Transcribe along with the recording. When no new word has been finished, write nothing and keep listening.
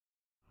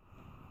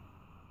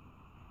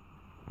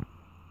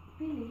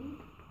Billy,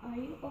 are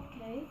you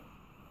okay?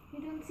 You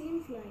don't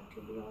seem like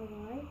to be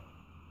alright.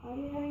 Are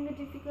you having a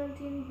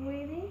difficulty in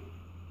breathing?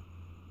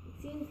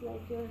 It seems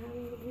like you're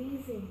having a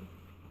wheezing.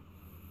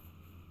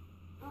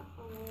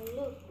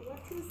 Look,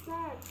 what is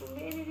that? From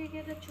where did you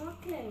get a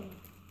chocolate?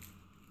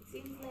 It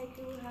seems like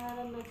you had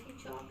a nutty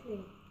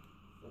chocolate.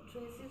 The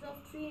traces of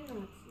tree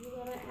nuts. You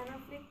got an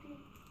anaphylactic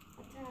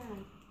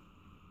attack.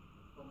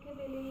 Okay,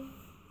 Billy.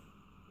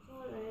 It's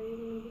alright, you're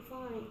gonna be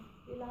fine.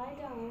 You lie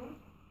down.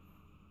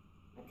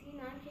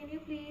 Athena, can you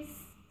please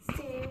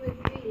stay with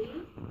Billy?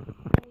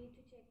 I need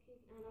to check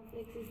his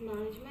anaphylaxis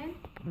management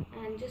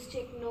and just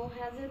check no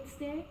hazards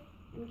there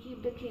and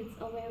keep the kids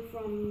away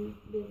from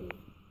Billy.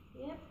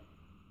 Yep.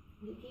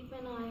 You keep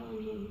an eye on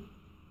him.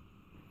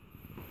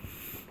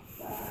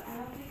 The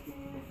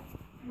anaphylaxis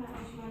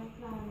management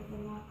plan is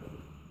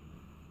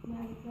a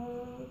medical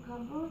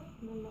cupboard,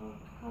 the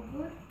locked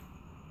cupboard.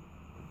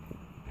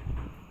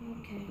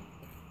 Okay.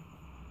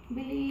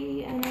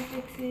 Billy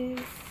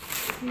anaphylaxis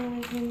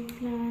management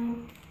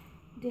plan,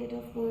 date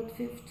of birth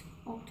 5th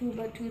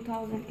October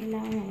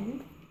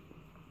 2011.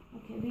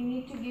 Okay, we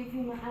need to give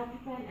him an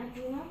epipen,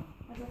 Athena,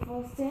 as a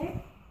first aid.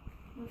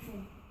 Okay.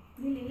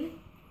 Billy,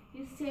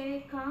 you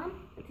stay calm.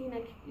 Athena,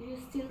 you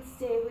still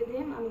stay with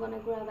him. I'm gonna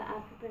grab the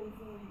epipen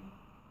for him.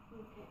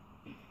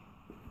 Okay.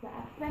 The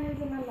epipen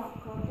is in a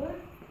locked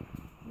cupboard.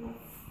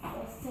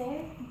 First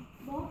aid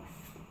box.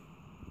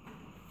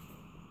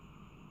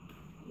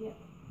 Yeah.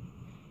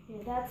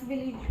 Yeah, that's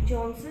Billy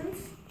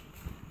Johnson's.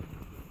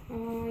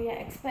 Yeah,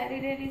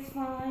 expiry date is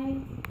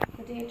fine.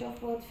 The date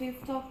of birth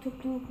 5th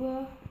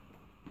October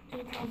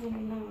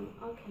 2011.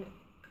 Okay.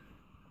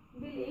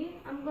 Billy,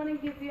 I'm gonna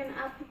give you an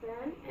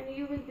epipen and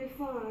you will be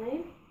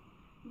fine.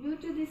 Blue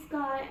to the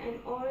sky and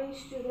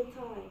orange to the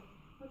thigh.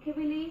 Okay,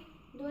 Billy?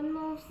 Don't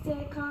move,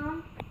 stay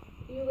calm.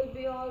 You will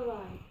be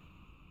alright.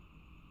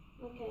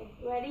 Okay,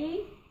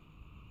 ready?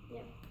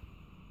 Yep.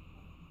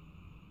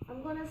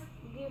 I'm gonna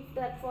give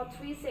that for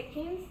 3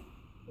 seconds.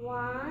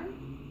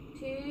 1,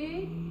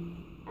 2,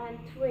 and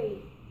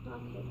 3.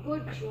 Okay,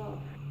 good job.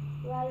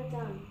 Well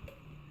done.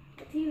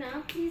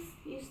 Athena, please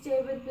you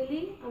stay with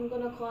Billy. I'm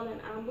gonna call an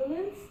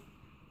ambulance.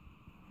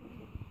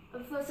 Okay.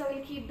 But first I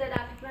will keep that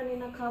epipen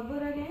in a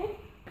cupboard again.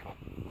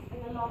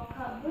 In a locked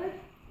cupboard.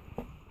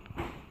 Okay.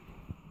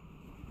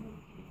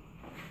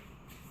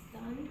 It's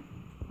done.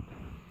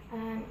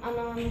 And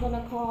I'm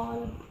gonna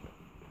call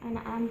an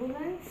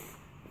ambulance.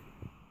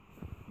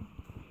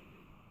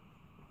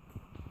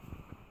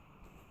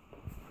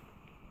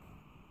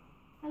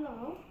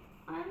 Hello,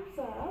 I'm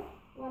Sarah,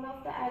 one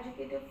of the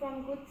educators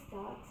from Good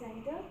Start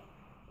Center.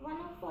 One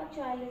of our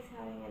child is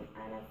having an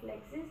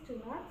anaphylaxis to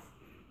nuts.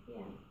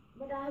 Yeah,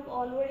 but I have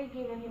already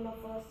given him a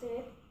first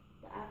aid,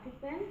 the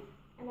epipen,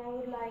 and I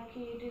would like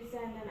you to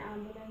send an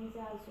ambulance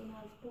as soon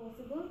as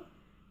possible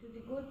to the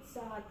Good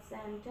Start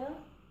Center,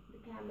 the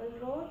Campbell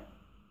Road.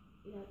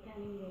 Yeah,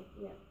 Canning Road.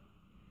 Yeah.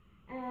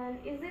 And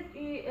is it?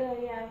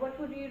 Yeah. What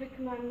would you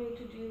recommend me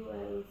to do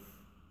else?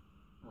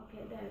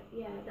 Okay,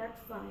 yeah,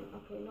 that's fine.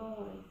 Okay, no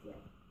worries.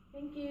 Yeah.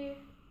 Thank you.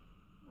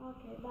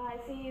 Okay, bye.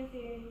 See you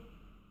soon.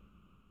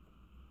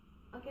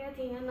 Okay,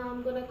 Athena, now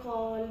I'm gonna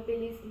call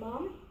Billy's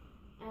mom.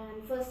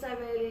 And first I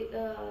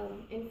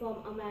will inform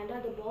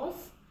Amanda, the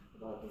boss,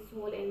 about this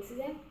whole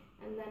incident.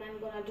 And then I'm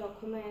gonna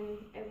document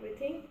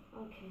everything.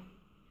 Okay.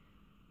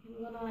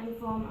 I'm gonna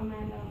inform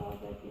Amanda about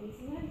that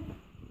incident.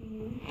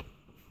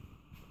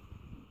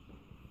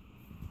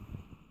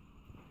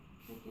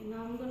 Okay,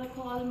 now I'm gonna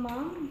call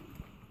mom.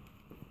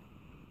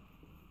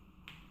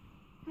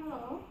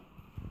 Hello,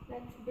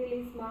 that's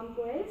Billy's mom,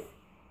 Grace.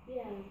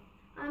 Yeah,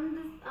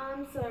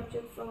 I'm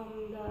Sarjit from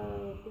the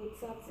Good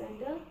Start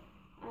Center,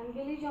 and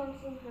Billy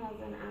Johnson has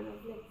an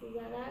anaphylaxis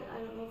attack. I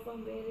don't know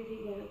from where did he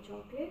get a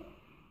chocolate.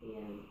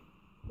 Yeah,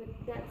 but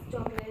that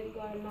chocolate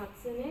got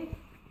nuts in it.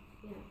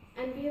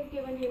 Yeah, and we have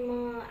given him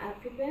a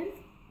epipen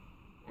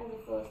as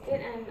a first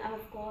aid, and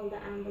I've called the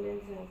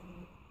ambulance as well.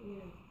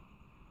 Yeah.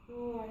 No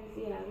worries,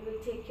 yeah, we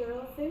will take care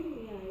of him.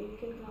 Yeah, you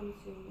can come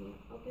soon.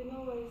 Yeah. Okay,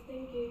 no worries,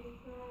 thank you.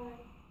 Bye.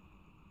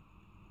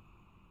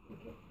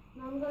 Okay,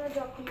 now I'm gonna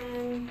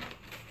document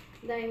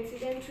the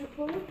incident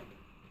report.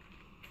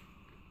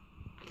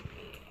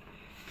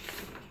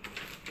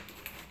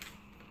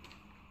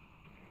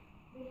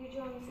 Billy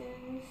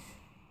Johnson's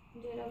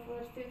date of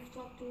birth 5th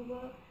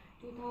October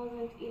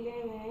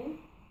 2011.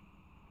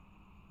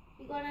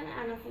 He got an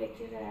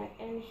anaphylaxis attack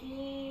and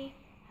he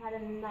had a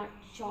nut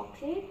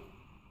chocolate.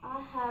 I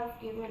have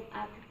given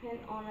epipen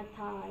on a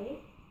thigh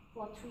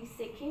for 3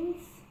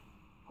 seconds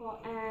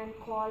and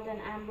called an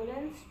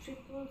ambulance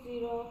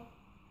 000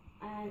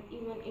 and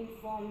even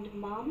informed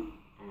mom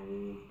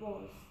and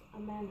boss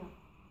Amanda.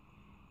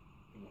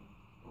 Yeah.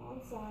 All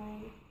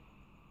signed.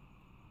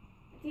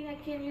 Athena,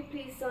 can you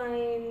please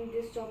sign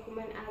this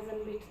document as a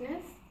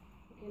witness?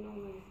 Okay, no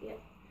worries. Yeah.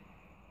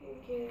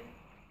 Thank you.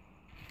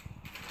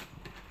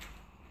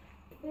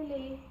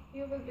 Billy,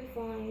 you will be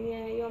fine.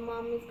 Yeah, your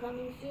mom is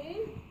coming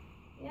soon.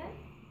 Yeah.